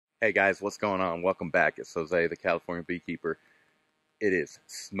Hey guys, what's going on? Welcome back. It's Jose, the California beekeeper. It is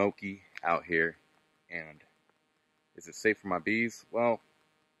smoky out here, and is it safe for my bees? Well,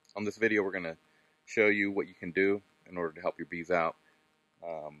 on this video we're going to show you what you can do in order to help your bees out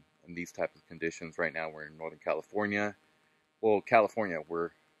in these types of conditions. Right now we're in Northern California. Well, California,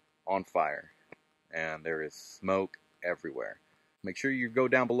 we're on fire, and there is smoke everywhere. Make sure you go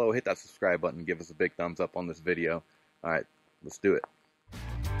down below, hit that subscribe button, give us a big thumbs up on this video. Alright, let's do it.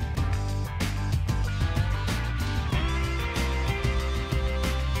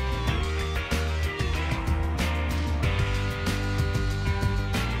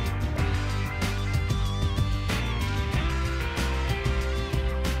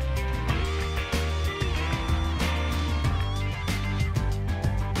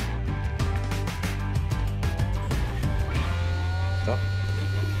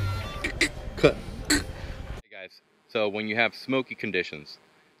 Cut. Hey guys, so when you have smoky conditions,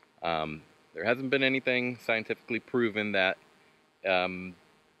 there hasn't been anything scientifically proven that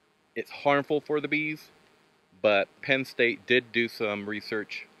it's harmful for the bees, but Penn State did do some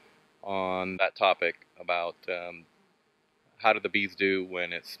research on that topic about how do the bees do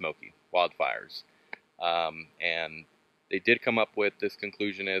when it's smoky, wildfires, and they did come up with this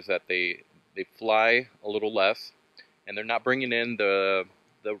conclusion is that they fly a little less, and they're not bringing in the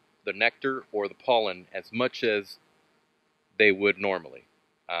nectar or the pollen as much as they would normally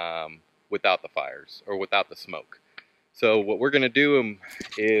without the fires or without the smoke. So what we're going to do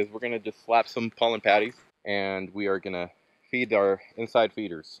is we're going to just slap some pollen patties, and we are going to feed our inside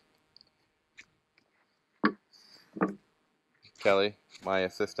feeders. Kelly, my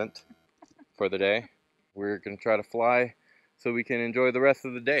assistant for the day, we're going to try to fly so we can enjoy the rest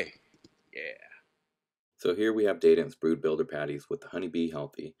of the day. Yeah. So here we have Dadant Brood Builder patties with the Honeybee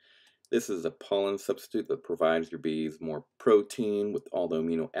Healthy. This is a pollen substitute that provides your bees more protein with all the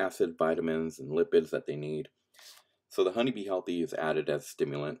amino acid, vitamins, and lipids that they need. So the Honeybee Healthy is added as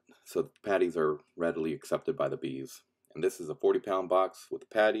stimulant, so the patties are readily accepted by the bees. And this is a 40-pound box with the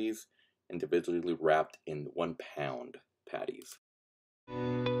patties individually wrapped in 1-pound patties.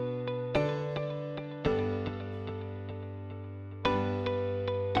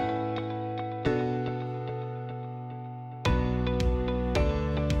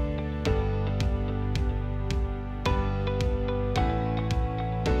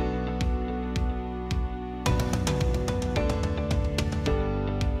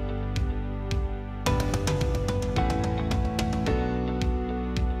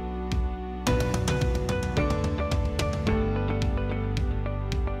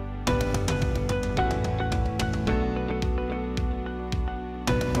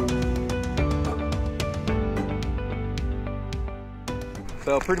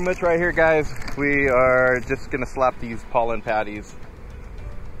 So pretty much right here, guys, we are just gonna slap these pollen patties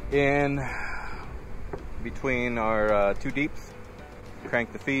in between our two deeps,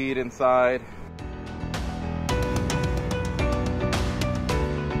 crank the feed inside.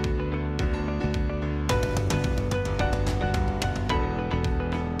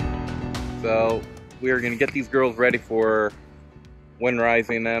 So we are gonna get these girls ready for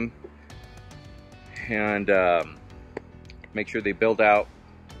winterizing them, and make sure they build out,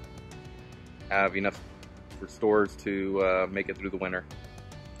 have enough for stores to make it through the winter.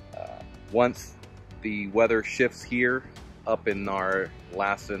 Once the weather shifts here up in our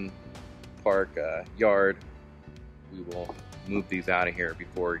Lassen Park yard, we will move these out of here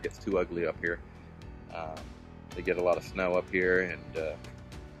before it gets too ugly up here. They get a lot of snow up here, and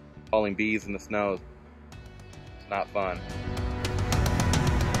hauling bees in the snow is not fun.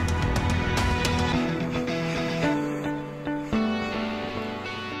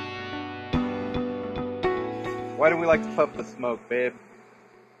 Why do we like to puff the smoke, babe?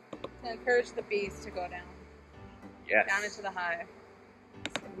 To encourage the bees to go down. Yes. Down into the hive.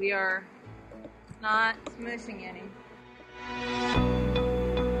 So we are not smooshing any.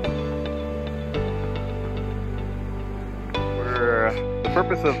 The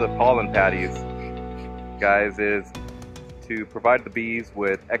purpose of the pollen patties, guys, is to provide the bees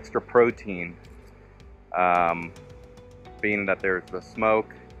with extra protein, being that there's the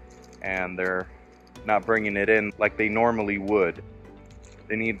smoke and they're not bringing it in like they normally would.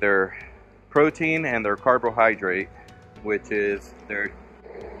 They need their protein and their carbohydrate, which is the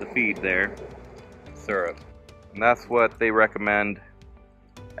feed there, syrup. And that's what they recommend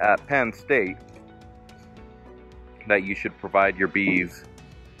at Penn State, that you should provide your bees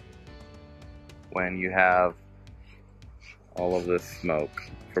when you have all of this smoke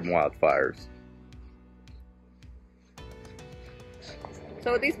from wildfires.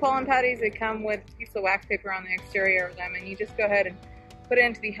 So with these pollen patties, they come with a piece of wax paper on the exterior of them, and you just go ahead and put it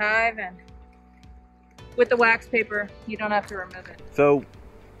into the hive, and with the wax paper, you don't have to remove it. So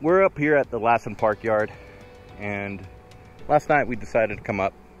we're up here at the Lassen Park Yard, and last night we decided to come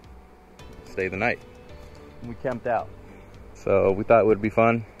up, stay the night. We camped out. So we thought it would be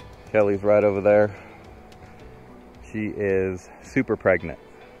fun. Kelly's right over there. She is super pregnant,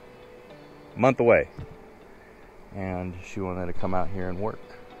 a month away. And she wanted to come out here and work.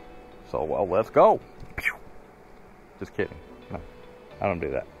 So, well, let's go. Just kidding. No, I don't do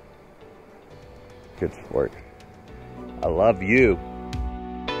that. Good sport. I love you.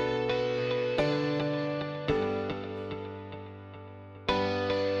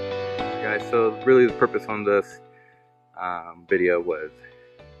 Guys, so really the purpose on this video was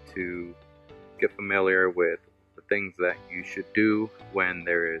to get familiar with the things that you should do when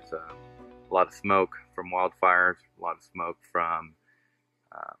there is a lot of smoke from wildfires, a lot of smoke from,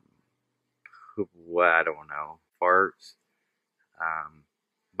 I don't know, farts.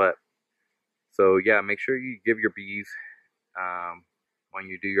 But, so yeah, make sure you give your bees, when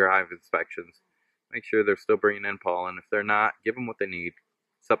you do your hive inspections, make sure they're still bringing in pollen. If they're not, give them what they need.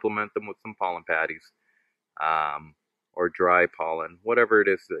 Supplement them with some pollen patties, or dry pollen, whatever it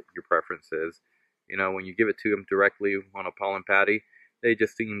is that your preference is. You know, when you give it to them directly on a pollen patty, they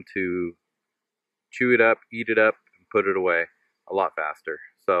just seem to chew it up, eat it up, and put it away a lot faster.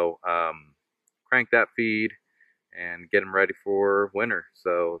 So crank that feed and get them ready for winter.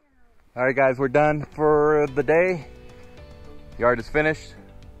 So, all right, guys, we're done for the day. The yard is finished,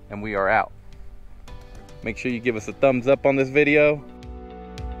 and we are out. Make sure you give us a thumbs up on this video.